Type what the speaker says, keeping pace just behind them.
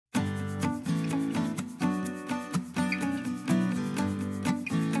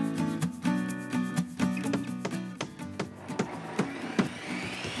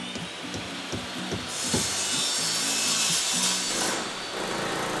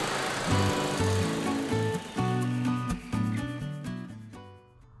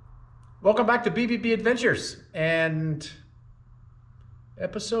Welcome back to BBB Adventures and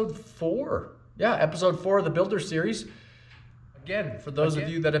episode 4. Yeah, episode 4 of the Builder series. Again, for those of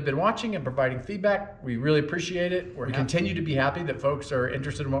you that have been watching and providing feedback, we really appreciate it. We continue to be happy that folks are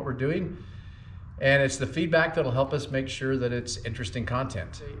interested in what we're doing. And it's the feedback that'll help us make sure that it's interesting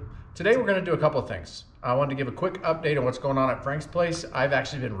content. Today we're going to do a couple of things. I wanted to give a quick update on what's going on at Frank's place. I've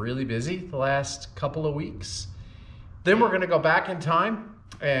actually been really busy the last couple of weeks. Then we're going to go back in time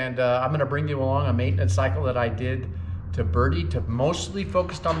and I'm going to bring you along a maintenance cycle that I did to Byrdie, to mostly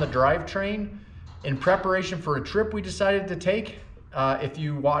focused on the drivetrain in preparation for a trip we decided to take. If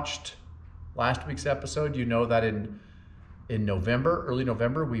you watched last week's episode, you know that in November, early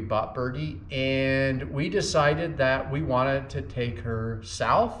November, we bought Byrdie and we decided that we wanted to take her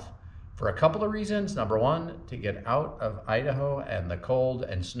south for a couple of reasons. Number one, to get out of Idaho and the cold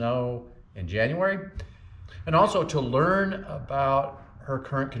and snow in January, and also to learn about her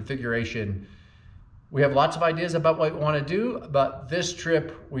current configuration. We have lots of ideas about what we want to do, but this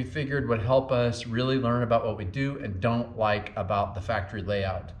trip we figured would help us really learn about what we do and don't like about the factory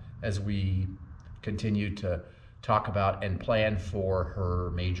layout as we continue to talk about and plan for her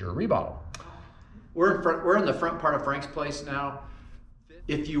major remodel. We're in the front part of Frank's place now.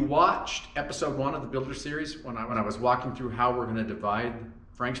 If you watched episode 1 of the Builder series, when I was walking through how we're going to divide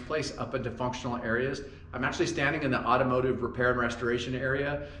Frank's place up into functional areas, I'm actually standing in the automotive repair and restoration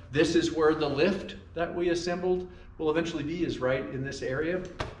area. This is where the lift that we assembled will eventually be, is right in this area.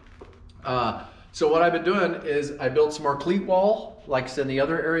 So what I've been doing is I built some more cleat wall, like it's in the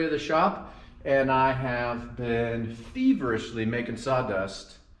other area of the shop, and I have been feverishly making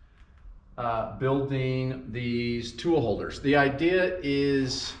sawdust, building these tool holders. The idea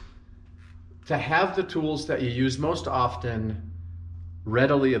is to have the tools that you use most often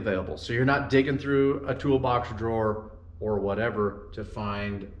readily available. So you're not digging through a toolbox drawer or whatever to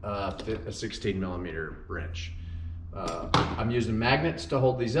find a 16 millimeter wrench. I'm using magnets to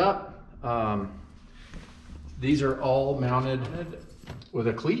hold these up. These are all mounted with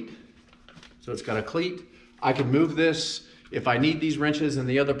a cleat. So it's got a cleat. I can move this if I need these wrenches in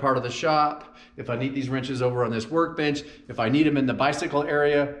the other part of the shop, if I need these wrenches over on this workbench, if I need them in the bicycle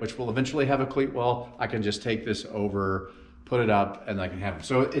area, which will eventually have a cleat wall, I can just take this over, put it up, and I can have it.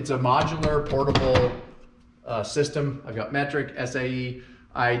 So it's a modular, portable system. I've got metric, SAE.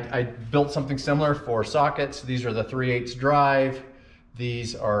 I built something similar for sockets. These are the 3/8 drive.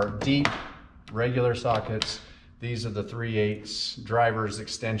 These are deep, regular sockets. These are the 3/8 drivers,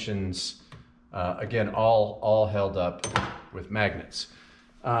 extensions. Again, all held up with magnets.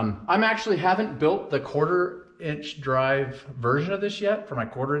 I'm actually haven't built the 1/4-inch drive version of this yet for my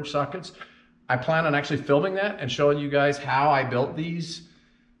 1/4-inch sockets. I plan on actually filming that and showing you guys how I built these.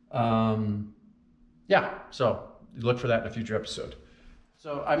 Yeah, so look for that in a future episode.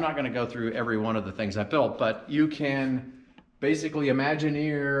 So I'm not gonna go through every one of the things I built, but you can basically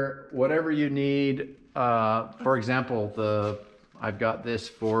Imagineer whatever you need. For example, I've got this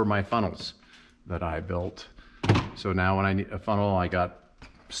for my funnels that I built. So now when I need a funnel, I got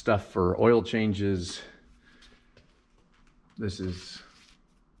stuff for oil changes. This is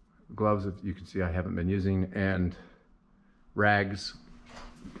gloves that you can see I haven't been using, and rags.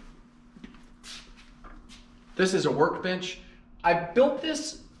 This is a workbench. I built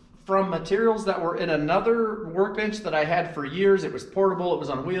this from materials that were in another workbench that I had for years. It was portable, it was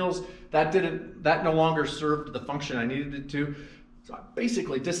on wheels. That no longer served the function I needed it to. So I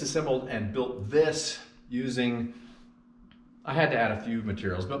basically disassembled and built this using, I had to add a few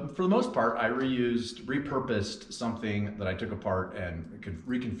materials, but for the most part, I repurposed something that I took apart and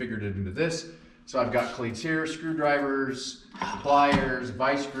reconfigured it into this. So I've got cleats here, screwdrivers, pliers,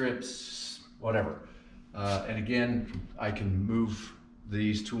 vice grips, whatever. And again, I can move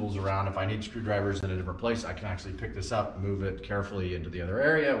these tools around. If I need screwdrivers in a different place, I can actually pick this up, move it carefully into the other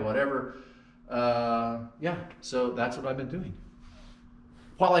area, whatever. Yeah, so that's what I've been doing.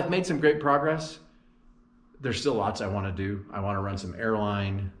 While I've made some great progress, there's still lots I want to do. I want to run some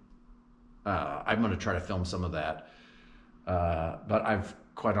airline. I'm going to try to film some of that. But I've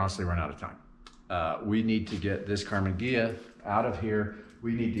quite honestly run out of time. We need to get this Carmen Gia out of here.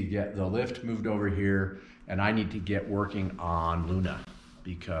 We need to get the lift moved over here. And I need to get working on Luna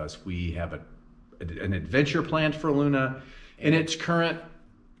because we have an adventure planned for Luna. In its current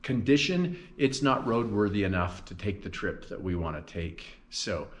condition, it's not roadworthy enough to take the trip that we want to take.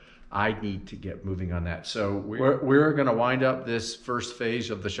 So I need to get moving on that. So we're going to wind up this first phase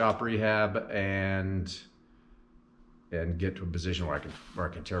of the shop rehab and get to a position where I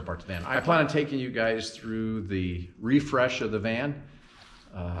can tear apart the van. I plan on taking you guys through the refresh of the van.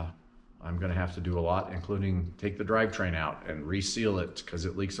 I'm going to have to do a lot, including take the drivetrain out and reseal it because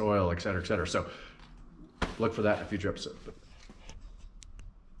it leaks oil, et cetera, et cetera. So look for that in a future episode.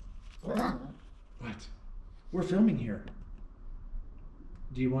 What? We're filming here.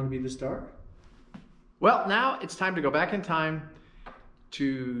 Do you want to be the star? Well, now it's time to go back in time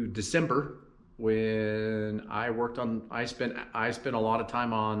to December when I spent a lot of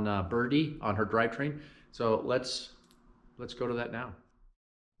time on Byrdie, on her drivetrain. So let's go to that now.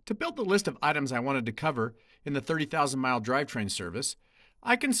 To build the list of items I wanted to cover in the 30,000-mile drivetrain service,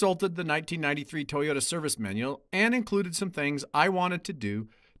 I consulted the 1993 Toyota service manual and included some things I wanted to do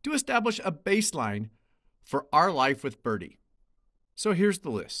to establish a baseline for our life with Byrdie. So here's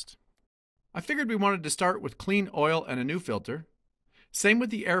the list. I figured we wanted to start with clean oil and a new filter. Same with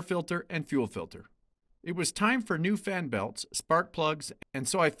the air filter and fuel filter. It was time for new fan belts, spark plugs, and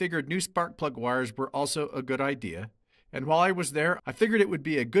so I figured new spark plug wires were also a good idea. And while I was there, I figured it would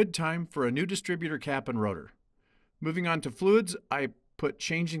be a good time for a new distributor cap and rotor. Moving on to fluids, I put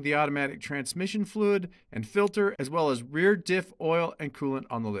changing the automatic transmission fluid and filter, as well as rear diff oil and coolant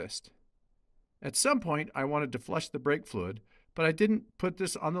on the list. At some point, I wanted to flush the brake fluid, but I didn't put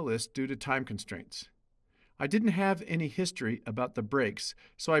this on the list due to time constraints. I didn't have any history about the brakes,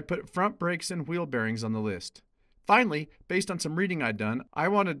 so I put front brakes and wheel bearings on the list. Finally, based on some reading I'd done, I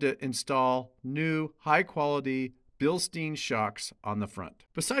wanted to install new, high-quality Bilstein shocks on the front.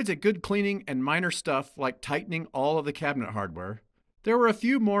 Besides a good cleaning and minor stuff like tightening all of the cabinet hardware, there were a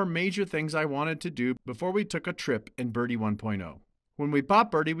few more major things I wanted to do before we took a trip in Byrdie 1.0. When we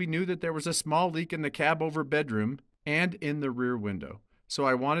bought Byrdie, we knew that there was a small leak in the cab over bedroom and in the rear window, so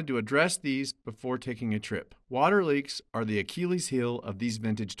I wanted to address these before taking a trip. Water leaks are the Achilles heel of these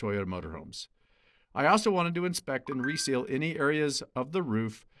vintage Toyota motorhomes. I also wanted to inspect and reseal any areas of the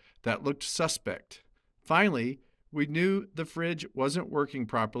roof that looked suspect. Finally, we knew the fridge wasn't working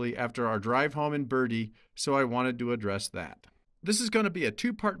properly after our drive home in Byrdie, so I wanted to address that. This is going to be a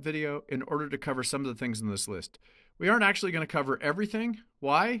two-part video in order to cover some of the things on this list. We aren't actually going to cover everything.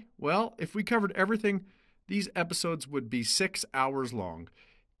 Why? Well, if we covered everything, these episodes would be 6 hours long.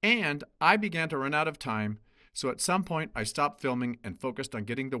 And I began to run out of time, so at some point I stopped filming and focused on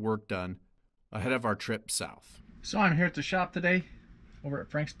getting the work done ahead of our trip south. So I'm here at the shop today, over at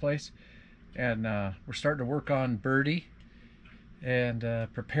Frank's place. And we're starting to work on Byrdie and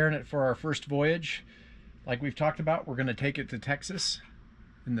preparing it for our first voyage. Like we've talked about, we're going to take it to Texas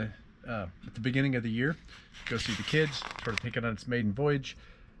in at the beginning of the year, go see the kids, sort of take it on its maiden voyage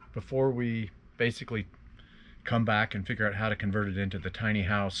before we basically come back and figure out how to convert it into the tiny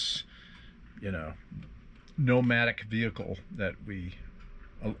house, nomadic vehicle that we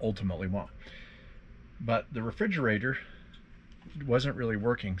ultimately want. But the refrigerator wasn't really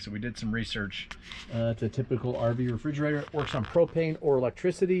working, so we did some research. It's a typical RV refrigerator. It works on propane or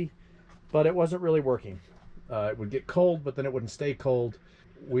electricity, but it wasn't really working. It would get cold, but then it wouldn't stay cold.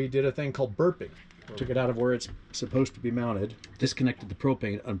 We did a thing called burping. Took it out of where it's supposed to be mounted, disconnected the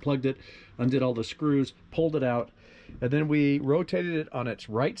propane, unplugged it, undid all the screws, pulled it out, and then we rotated it on its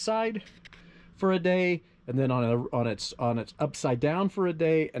right side for a day, and then on its upside down for a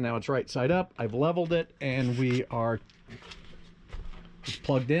day, and now it's right side up. I've leveled it, and it's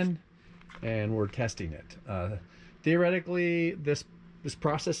plugged in and we're testing it. Theoretically, this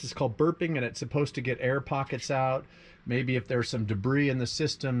process is called burping, and it's supposed to get air pockets out. Maybe if there's some debris in the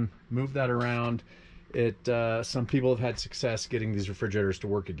system, move that around. Some people have had success getting these refrigerators to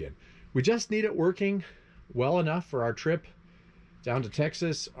work again. We just need it working well enough for our trip down to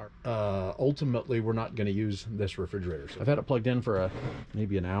Texas. Ultimately, we're not going to use this refrigerator. So I've had it plugged in for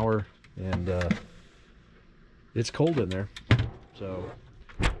maybe an hour, and it's cold in there. So,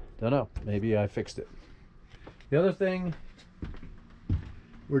 don't know. Maybe I fixed it. The other thing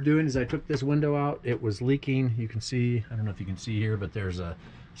we're doing is I took this window out. It was leaking. You can see, I don't know if you can see here, but there's a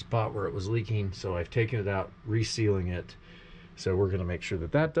spot where it was leaking. So I've taken it out, resealing it. So we're going to make sure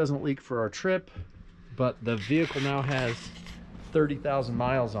that that doesn't leak for our trip. But the vehicle now has 30,000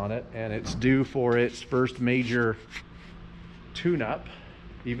 miles on it, and it's due for its first major tune-up.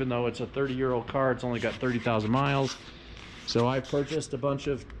 Even though it's a 30-year-old car, it's only got 30,000 miles. So I purchased a bunch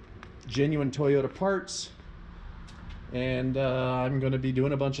of genuine Toyota parts, and I'm going to be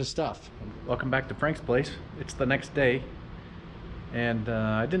doing a bunch of stuff. Welcome back to Frank's place. It's the next day, and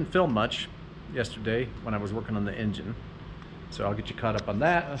I didn't film much yesterday when I was working on the engine, so I'll get you caught up on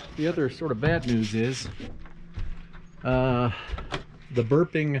that. The other sort of bad news is the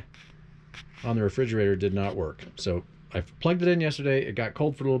burping on the refrigerator did not work. So I plugged it in yesterday, it got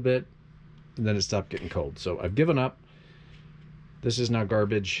cold for a little bit, and then it stopped getting cold. So I've given up. This is now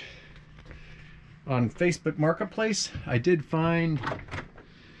garbage. On Facebook Marketplace, I did find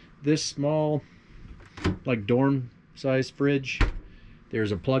this small, like dorm size fridge.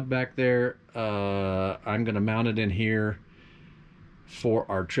 There's a plug back there. I'm gonna mount it in here for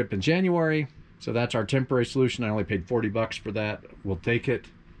our trip in January. So that's our temporary solution. I only paid 40 bucks for that. We'll take it.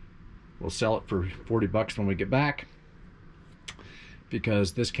 We'll sell it for 40 bucks when we get back,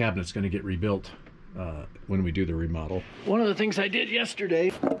 because this cabinet's gonna get rebuilt when we do the remodel. One of the things I did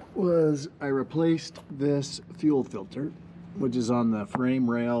yesterday was I replaced this fuel filter, which is on the frame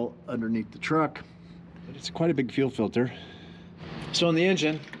rail underneath the truck. But it's quite a big fuel filter. So in the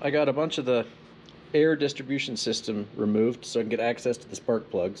engine, I got a bunch of the air distribution system removed so I can get access to the spark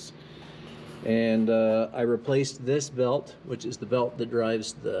plugs. And I replaced this belt, which is the belt that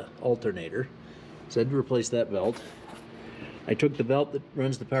drives the alternator. So I had to replace that belt. I took the belt that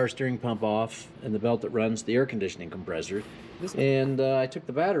runs the power steering pump off and the belt that runs the air conditioning compressor. And I took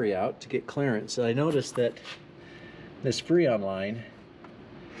the battery out to get clearance. And I noticed that this Freon line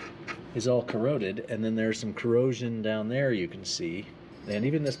is all corroded, and then there's some corrosion down there you can see. And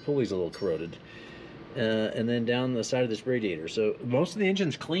even this pulley's a little corroded. And then down the side of this radiator. So most of the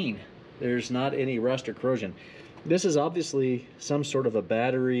engine's clean. There's not any rust or corrosion. This is obviously some sort of a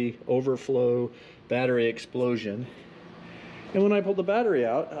battery overflow, battery explosion. And when I pulled the battery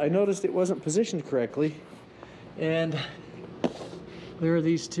out, I noticed it wasn't positioned correctly. And there are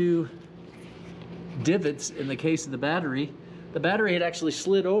these two divots in the case of the battery. The battery had actually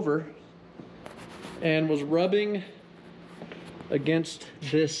slid over and was rubbing against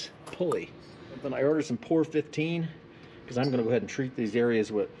this pulley. Then I ordered some Pour 15 because I'm going to go ahead and treat these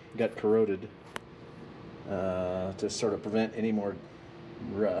areas what got corroded to sort of prevent any more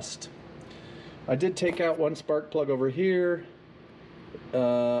rust. I did take out one spark plug over here.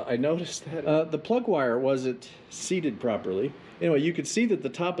 I noticed that the plug wire wasn't seated properly. Anyway, you could see that the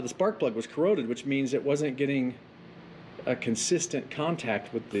top of the spark plug was corroded, which means it wasn't getting a consistent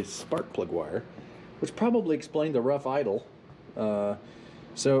contact with the spark plug wire, which probably explained the rough idle.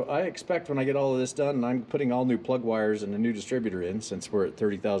 So I expect when I get all of this done, and I'm putting all new plug wires and a new distributor in since we're at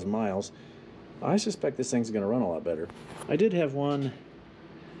 30,000 miles, I suspect this thing's going to run a lot better. I did have one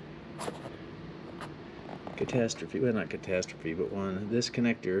catastrophe, well, not catastrophe, but one. This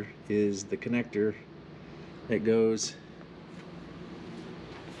connector is the connector that goes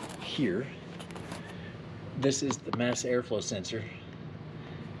here. This is the mass airflow sensor,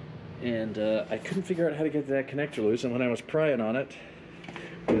 and I couldn't figure out how to get that connector loose, and when I was prying on it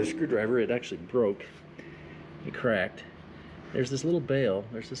with a screwdriver, it actually broke. It cracked. There's this little bail,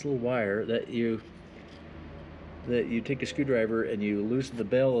 there's this little wire that you take a screwdriver and you loosen. The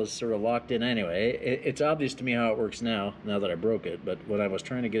bail is sort of locked in anyway. It's obvious to me how it works now that I broke it, but when I was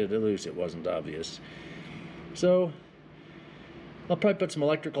trying to get it loose, it wasn't obvious. So I'll probably put some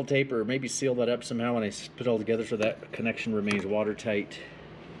electrical tape or maybe seal that up somehow when I put it all together so that connection remains watertight.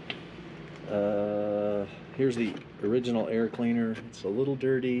 Here's the original air cleaner. It's a little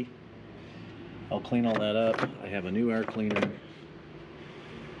dirty. I'll clean all that up. I have a new air cleaner.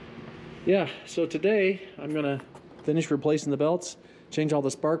 Yeah, so today I'm gonna finish replacing the belts, change all the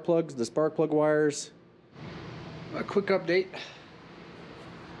spark plugs, the spark plug wires. A quick update.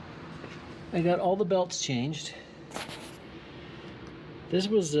 I got all the belts changed. This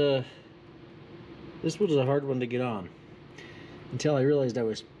was a hard one to get on until I realized I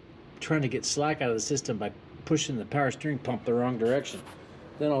was trying to get slack out of the system by pushing the power steering pump the wrong direction.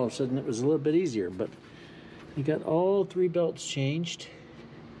 Then all of a sudden it was a little bit easier, but I got all three belts changed.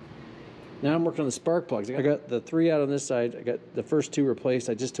 Now I'm working on the spark plugs. I got the three out on this side. I got the first two replaced.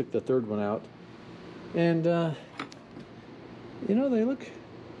 I just took the third one out. And you know, they look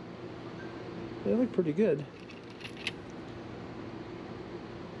pretty good.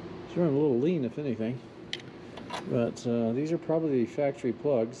 It's running a little lean, if anything. But these are probably factory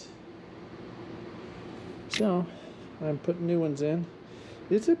plugs. So I'm putting new ones in.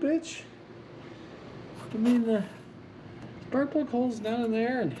 It's a bitch. I mean, the spark plug hole's down in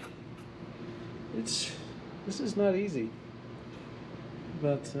there, and this is not easy.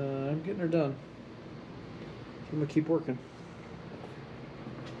 But I'm getting her done. I'm gonna keep working.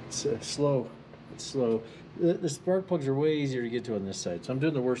 It's slow. It's slow. The spark plugs are way easier to get to on this side, so I'm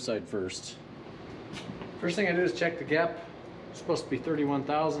doing the worst side first. First thing I do is check the gap. It's supposed to be 31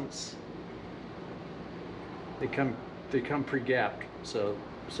 thousandths. They come pre-gapped, so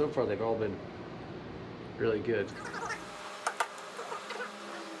far they've all been really good.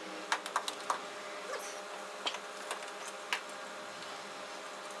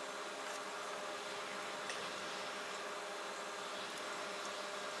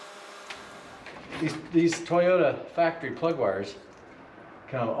 These Toyota factory plug wires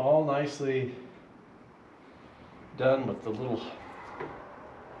come all nicely done with the little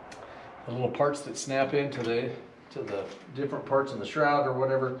the little parts that snap into the different parts in the shroud or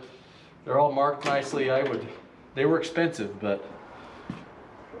whatever, they're all marked nicely. They were expensive, but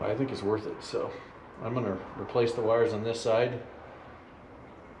I think it's worth it. So I'm gonna replace the wires on this side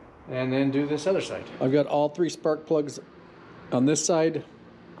and then do this other side. I've got all 3 spark plugs on this side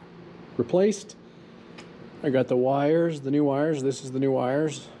replaced. I got the wires, the new wires. This is the new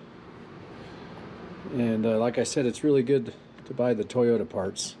wires. And like I said, it's really good to buy the Toyota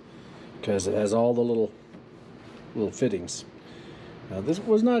parts because it has all the little fittings. Now, this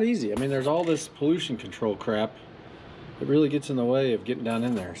was not easy. I mean, there's all this pollution control crap that really gets in the way of getting down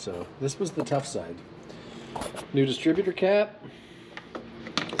in there. So this was the tough side. New distributor cap.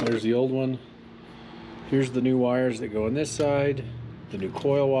 There's the old one. Here's the new wires that go on this side. The new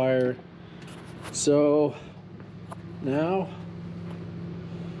coil wire. So now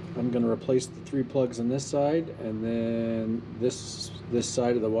I'm going to replace the 3 plugs on this side, and then this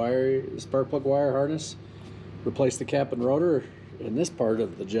side of the wire, spark plug wire harness, replace the cap and rotor, and this part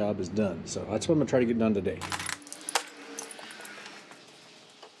of the job is done. So that's what I'm going to try to get done today.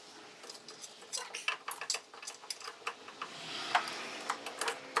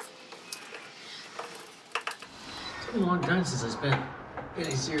 It's been a long time since I spent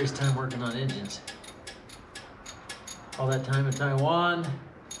any serious time working on engines. All that time in Taiwan,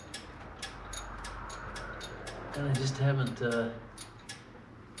 and I just haven't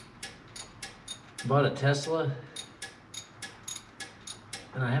bought a Tesla,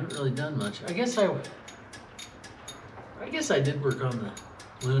 and I haven't really done much. I guess I did work on the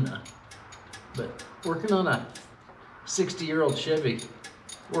Luna, but working on a 60-year-old Chevy,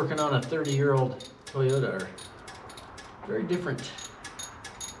 working on a 30-year-old Toyota are very different.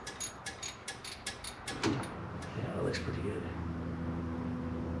 Yeah, that looks pretty good.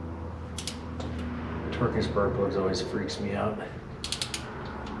 Torquing spark plugs always freaks me out.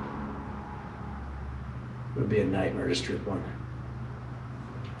 It would be a nightmare to strip one.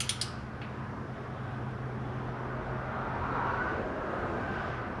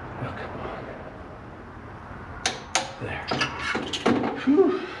 Oh, come on. There.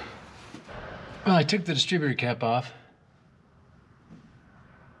 Whew. Well, I took the distributor cap off,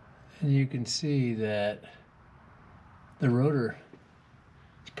 and you can see that the rotor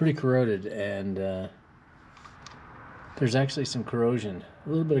is pretty corroded, and there's actually some corrosion, a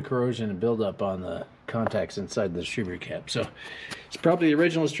little bit of corrosion and buildup on the contacts inside the distributor cap. So it's probably the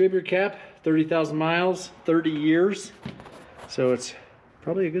original distributor cap, 30,000 miles, 30 years. So it's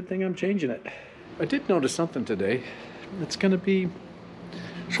probably a good thing I'm changing it. I did notice something today. It's going to be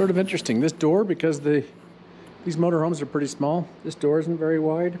sort of interesting. This door, because these motorhomes are pretty small, this door isn't very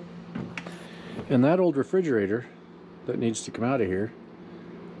wide. And that old refrigerator that needs to come out of here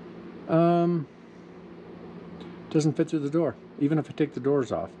doesn't fit through the door, even if I take the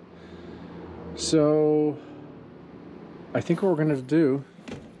doors off. So I think what we're going to do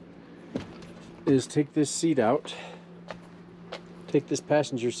is take this seat out, take this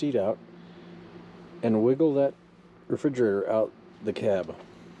passenger seat out, and wiggle that refrigerator out the cab.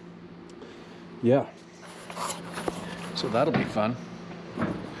 Yeah. So that'll be fun.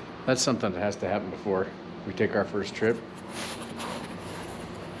 That's something that has to happen before we take our first trip.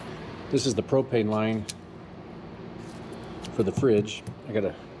 This is the propane line for the fridge. I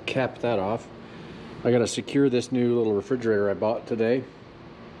gotta cap that off. I gotta secure this new little refrigerator I bought today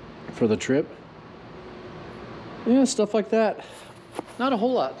for the trip. Yeah, stuff like that. Not a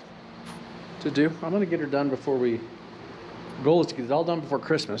whole lot to do. I'm gonna get her done before the goal is to get it all done before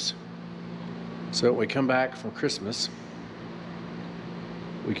Christmas. So when we come back from Christmas,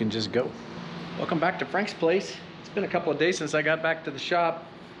 we can just go. Welcome back to Frank's place. It's been a couple of days since I got back to the shop.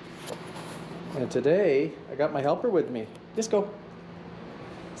 And today, I got my helper with me. Disco.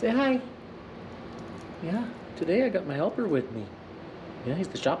 Say hi. Yeah, today I got my helper with me. Yeah, he's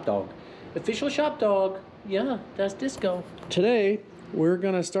the shop dog. Official shop dog. Yeah, that's Disco. Today, we're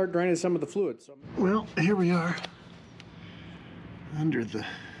gonna start draining some of the fluids. Well, here we are. Under the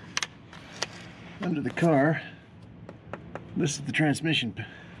car. This is the transmission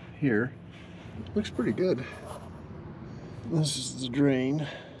here. Looks pretty good. This is the drain.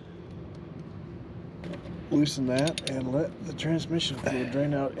 Loosen that and let the transmission fluid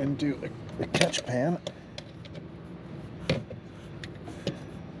drain out into a catch pan.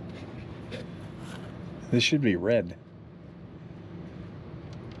 This should be red.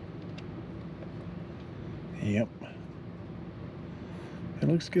 Yep. It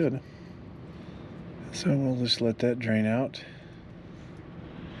looks good. So we'll just let that drain out.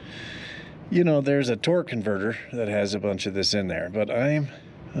 You know, there's a torque converter that has a bunch of this in there, but I'm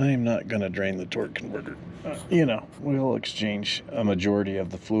I'm not going to drain the torque converter. You know, we'll exchange a majority of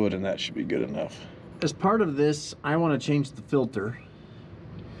the fluid and that should be good enough. As part of this, I want to change the filter.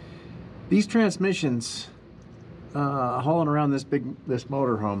 These transmissions, hauling around this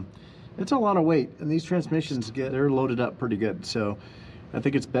motorhome, it's a lot of weight, and these transmissions they're loaded up pretty good. So I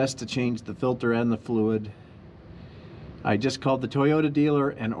think it's best to change the filter and the fluid. I just called the Toyota dealer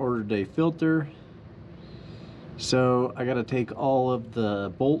and ordered a filter. So I got to take all of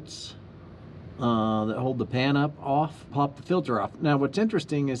the bolts that hold the pan up off, pop the filter off. Now what's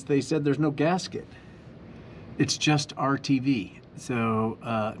interesting is they said there's no gasket. It's just RTV. So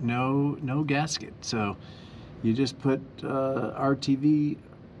no gasket. So you just put RTV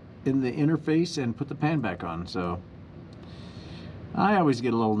in the interface and put the pan back on. So I always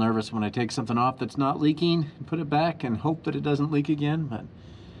get a little nervous when I take something off that's not leaking and put it back and hope that it doesn't leak again, but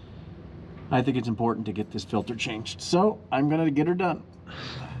I think it's important to get this filter changed. So I'm gonna get her done.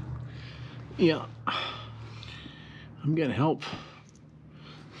 Yeah, I'm gonna help.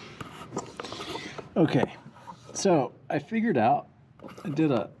 Okay, so I figured out, I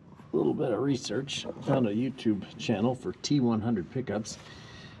did a little bit of research, found a YouTube channel for T100 pickups.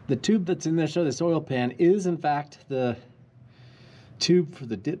 The tube that's in there, so this oil pan, is in fact the tube for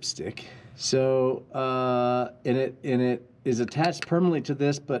the dipstick. So, and it is attached permanently to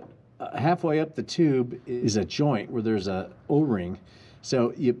this, but halfway up the tube is a joint where there's a O-ring.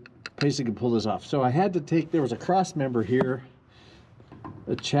 So you basically pull this off. So I had to take, there was a cross member here,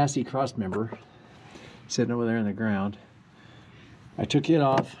 a chassis cross member, sitting over there in the ground. I took it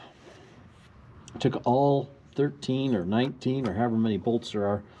off, took all 13 or 19 or however many bolts there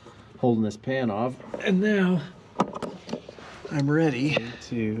are holding this pan off, and now I'm ready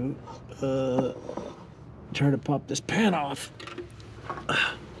to try to pop this pan off.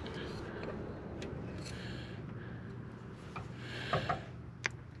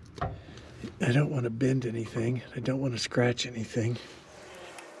 I don't want to bend anything. I don't want to scratch anything.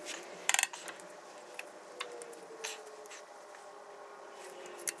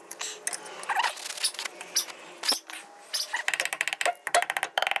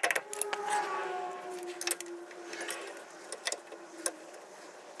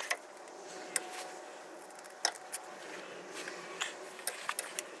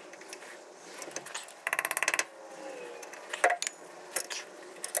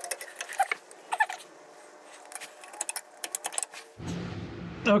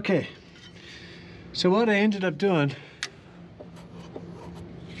 Okay, so what I ended up doing,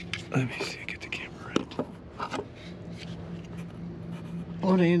 let me see, get the camera right.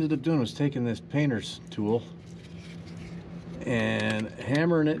 What I ended up doing was taking this painter's tool and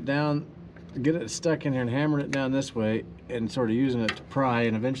hammering it down, get it stuck in here and hammering it down this way and sort of using it to pry,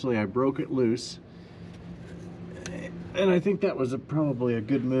 and eventually I broke it loose. And I think that was probably a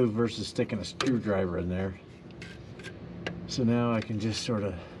good move versus sticking a screwdriver in there. So now I can just sort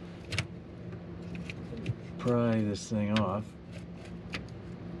of pry this thing off.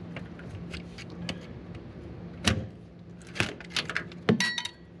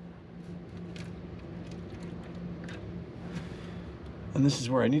 And this is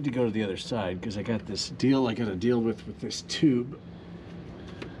where I need to go to the other side because I got this deal I got to deal with this tube.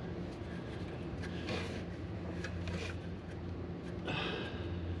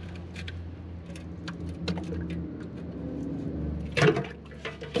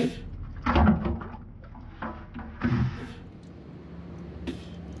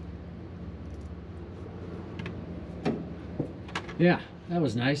 Yeah, that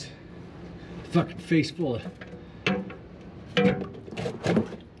was nice. Fucking face full of...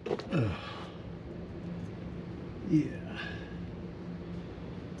 Yeah.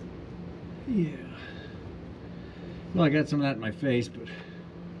 Yeah. Well, I got some of that in my face, but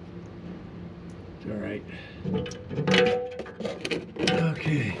it's all right.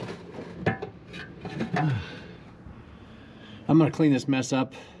 Okay. I'm gonna clean this mess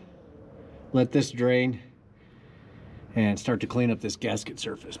up, let this drain, and start to clean up this gasket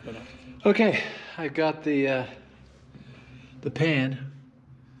surface. But okay, I've got the pan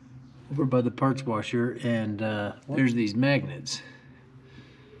over by the parts washer, and there's these magnets,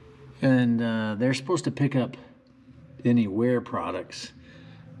 and they're supposed to pick up any wear products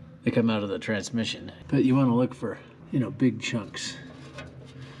that come out of the transmission. But you want to look for, you know, big chunks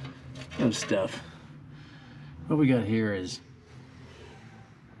of stuff. What we got here is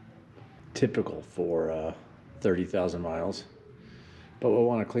typical for 30,000 miles, but we'll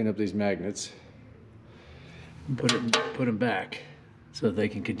want to clean up these magnets and put them back so that they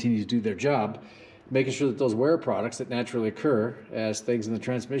can continue to do their job, making sure that those wear products that naturally occur as things in the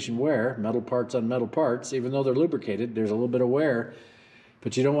transmission wear, metal parts on metal parts, even though they're lubricated, there's a little bit of wear,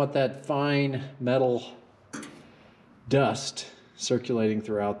 But you don't want that fine metal dust circulating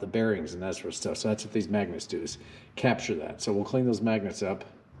throughout the bearings and that sort of stuff. So that's what these magnets do, is capture that. So we'll clean those magnets up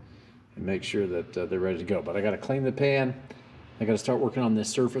and make sure that they're ready to go. But I got to clean the pan. I got to start working on this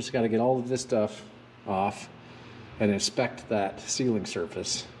surface. Got to get all of this stuff off and inspect that sealing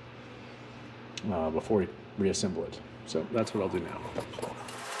surface before we reassemble it. So that's what I'll do now.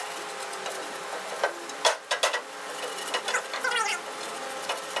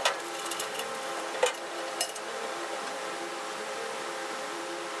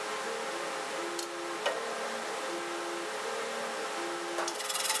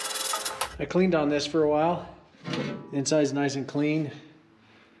 I cleaned on this for a while. The inside's nice and clean.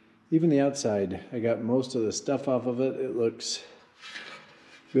 Even the outside, I got most of the stuff off of it. It looks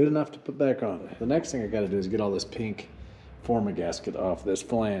good enough to put back on. The next thing I gotta do is get all this pink forma gasket off this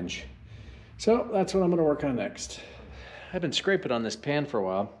flange. So that's what I'm gonna work on next. I've been scraping on this pan for a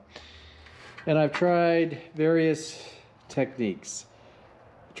while, and I've tried various techniques.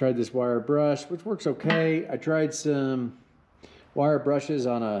 I tried this wire brush, which works okay. I tried some wire brushes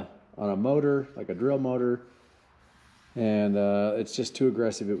on a motor, like a drill motor, and it's just too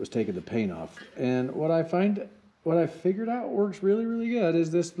aggressive. It was taking the paint off. And what I figured out works really, really good is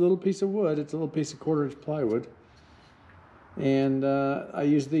this little piece of wood. It's a little piece of 1/4-inch plywood, and I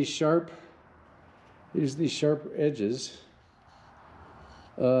use these sharp edges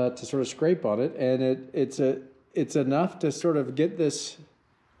to sort of scrape on it, and it's enough to sort of get this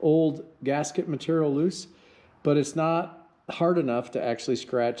old gasket material loose, but it's not hard enough to actually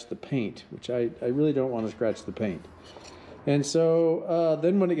scratch the paint, which I really don't want to scratch the paint. And so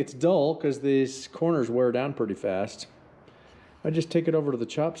then when it gets dull, because these corners wear down pretty fast, I just take it over to the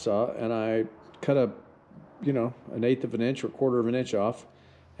chop saw and I cut an 1/8 of an inch or 1/4 of an inch off,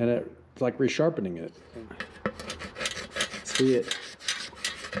 and it's like resharpening it. See it?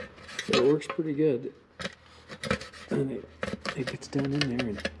 It works pretty good, and it gets down in there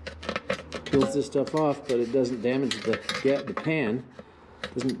and peels this stuff off, but it doesn't damage the pan.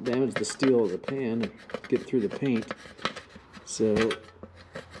 It doesn't damage the steel of the pan and get through the paint. So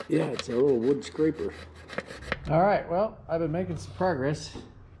yeah, it's a little wood scraper. All right, well, I've been making some progress.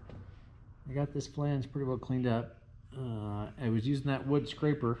 I got this flange pretty well cleaned up. I was using that wood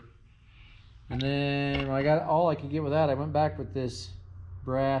scraper, and then when I got all I could get with that, I went back with this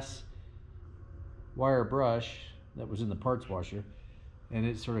brass wire brush that was in the parts washer, and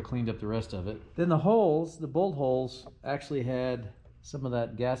it sort of cleaned up the rest of it. Then the holes, the bolt holes, actually had some of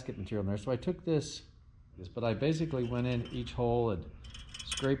that gasket material in there. So I took this, but I basically went in each hole and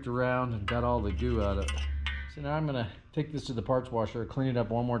scraped around and got all the goo out of it. So now I'm gonna take this to the parts washer, clean it up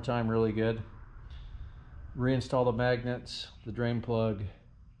one more time really good, reinstall the magnets, the drain plug,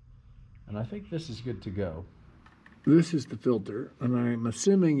 and I think this is good to go. This is the filter, and I'm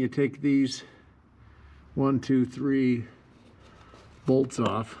assuming you take these 1, 2, 3 bolts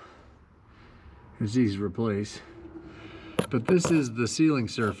off, as these replace. But this is the sealing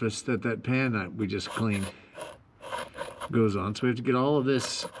surface that pan that we just cleaned goes on. So we have to get all of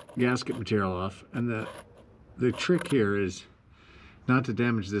this gasket material off, and the trick here is not to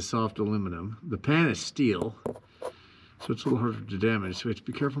damage this soft aluminum. The pan is steel, so it's a little harder to damage, so we have to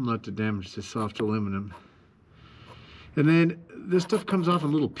be careful not to damage the soft aluminum. And then this stuff comes off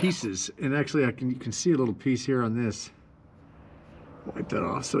in little pieces, and actually you can see a little piece here on this. Wipe that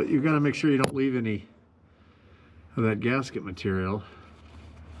off. So you've got to make sure you don't leave any of that gasket material,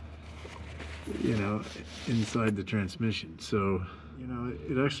 inside the transmission. So,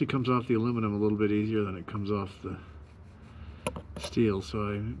 it actually comes off the aluminum a little bit easier than it comes off the steel. So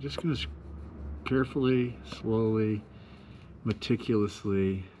I'm just going to carefully, slowly,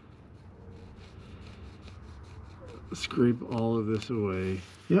 meticulously scrape all of this away.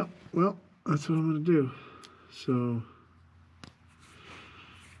 Yep, well, that's what I'm going to do. So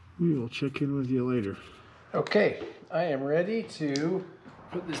we will check in with you later. Okay, I am ready to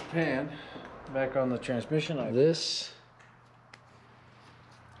put this pan back on the transmission. This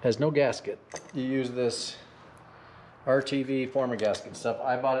has no gasket. You use this RTV forma gasket stuff.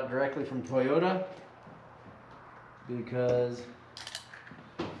 I bought it directly from Toyota because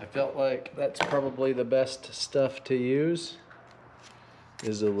I felt like that's probably the best stuff to use,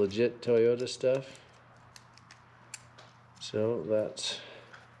 is the legit Toyota stuff. So that's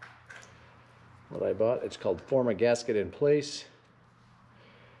what I bought. It's called Forma Gasket in Place.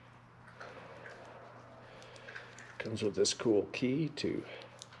 Comes with this cool key too.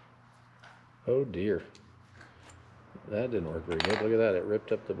 Oh dear, that didn't work very good. Look at that, it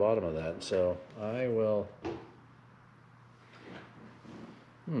ripped up the bottom of that. So I will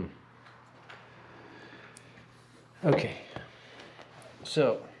okay,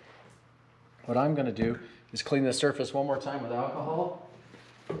 So what I'm going to do is clean the surface one more time with alcohol.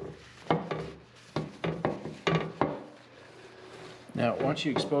 Now, once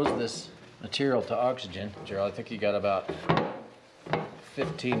you expose this material to oxygen, Gerald, I think you got about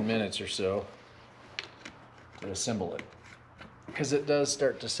 15 minutes or so to assemble it, because it does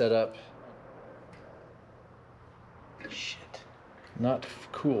start to set up. Shit. Not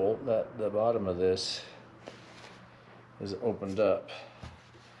cool that the bottom of this is opened up.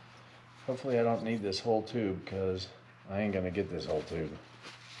 Hopefully I don't need this whole tube, because I ain't gonna get this whole tube.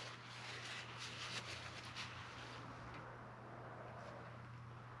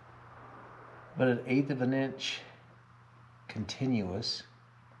 But an 1/8 of an inch continuous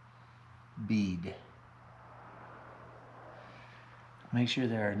bead. Make sure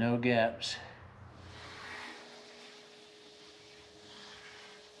there are no gaps.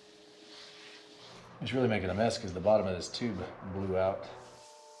 It's really making a mess because the bottom of this tube blew out.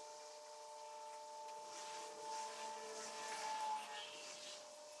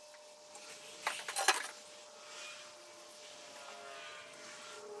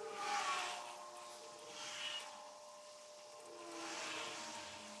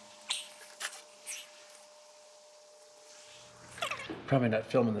 Probably not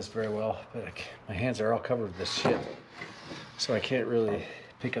filming this very well, but my hands are all covered with this shit, so I can't really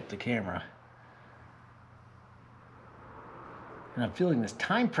pick up the camera. And I'm feeling this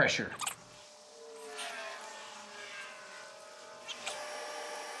time pressure.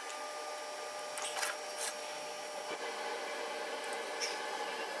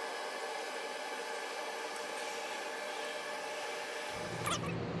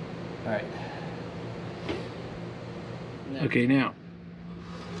 All right. Okay, now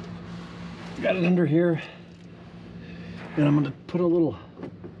got it under here, and I'm going to put a little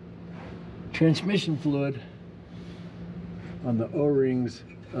transmission fluid on the O-rings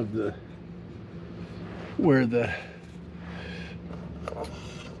of the where the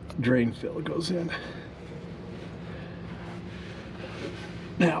drain fill goes in.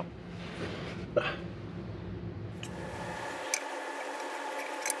 Now,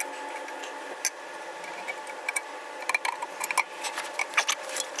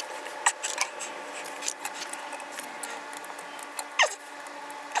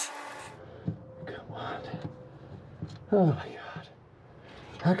 oh my God.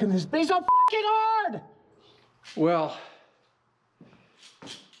 How can this be so fucking hard? Well,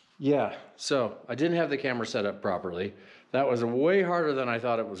 yeah, so I didn't have the camera set up properly. That was way harder than I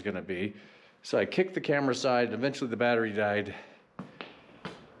thought it was gonna be. So I kicked the camera aside, and eventually the battery died.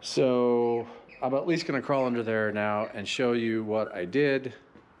 So I'm at least gonna crawl under there now and show you what I did.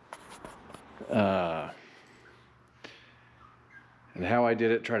 And how I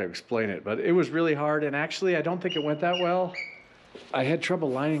did it, try to explain it. But it was really hard, and actually I don't think it went that well. I had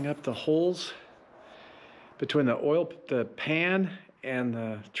trouble lining up the holes between the pan and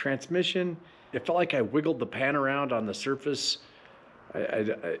the transmission. It felt like I wiggled the pan around on the surface,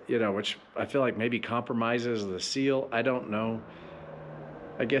 you know, which I feel like maybe compromises the seal. I don't know.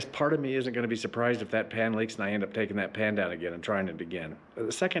 I guess part of me isn't going to be surprised if that pan leaks and I end up taking that pan down again and trying it again.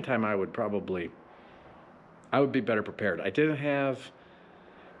 The second time I would be better prepared. I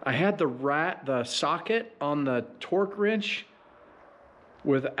had the socket on the torque wrench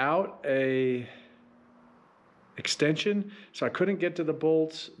without a extension, so I couldn't get to the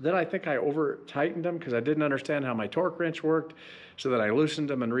bolts. Then I think I over tightened them because I didn't understand how my torque wrench worked, so that I loosened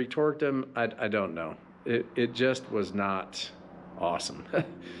them and retorqued them. I don't know. It just was not awesome. That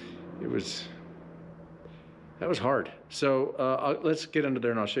was hard. So let's get under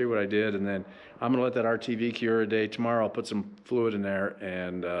there and I'll show you what I did, and then I'm gonna let that RTV cure a day. Tomorrow I'll put some fluid in there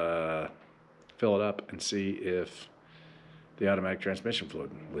and fill it up and see if the automatic transmission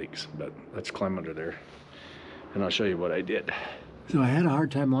fluid leaks. But let's climb under there and I'll show you what I did. So I had a hard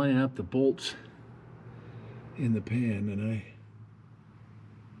time lining up the bolts in the pan, and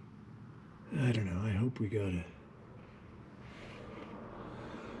I don't know, I hope we got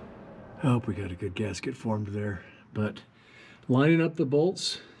a good gasket formed there. But lining up the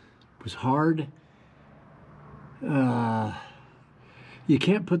bolts was hard. You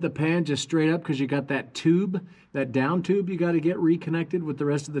can't put the pan just straight up because you got that tube, that down tube you got to get reconnected with the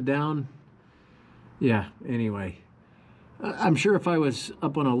rest of the down. Yeah, anyway. I'm sure if I was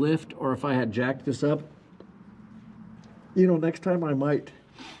up on a lift or if I had jacked this up, you know, next time I might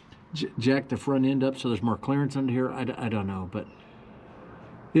jack the front end up so there's more clearance under here. I don't know, but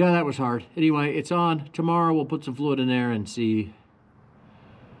yeah, that was hard. Anyway, it's on. Tomorrow we'll put some fluid in there and see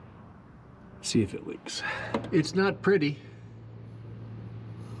if it leaks. It's not pretty.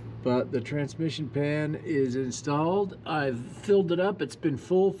 But the transmission pan is installed. I've filled it up. It's been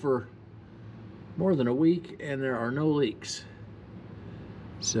full for more than a week and there are no leaks.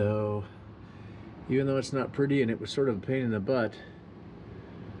 So even though it's not pretty and it was sort of a pain in the butt,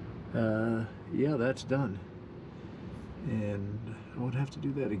 yeah, that's done. And I won't have to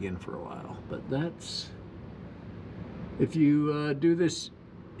do that again for a while. But that's, if you do this,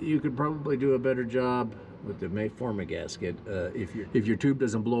 you could probably do a better job with the Mayforma gasket if your tube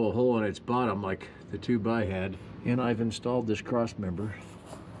doesn't blow a hole in its bottom like the tube I had. And I've installed this cross member.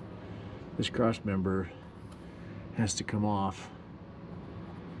 This cross member has to come off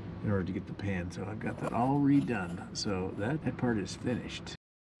in order to get the pan, so I've got that all redone. So that part is finished.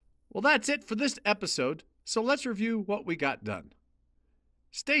 Well, that's it for this episode, so let's review what we got done.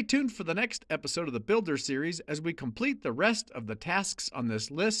 Stay tuned for the next episode of the Builder series as we complete the rest of the tasks on this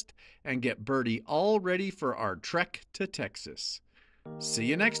list and get Byrdie all ready for our trek to Texas. See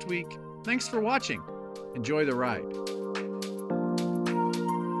you next week. Thanks for watching. Enjoy the ride.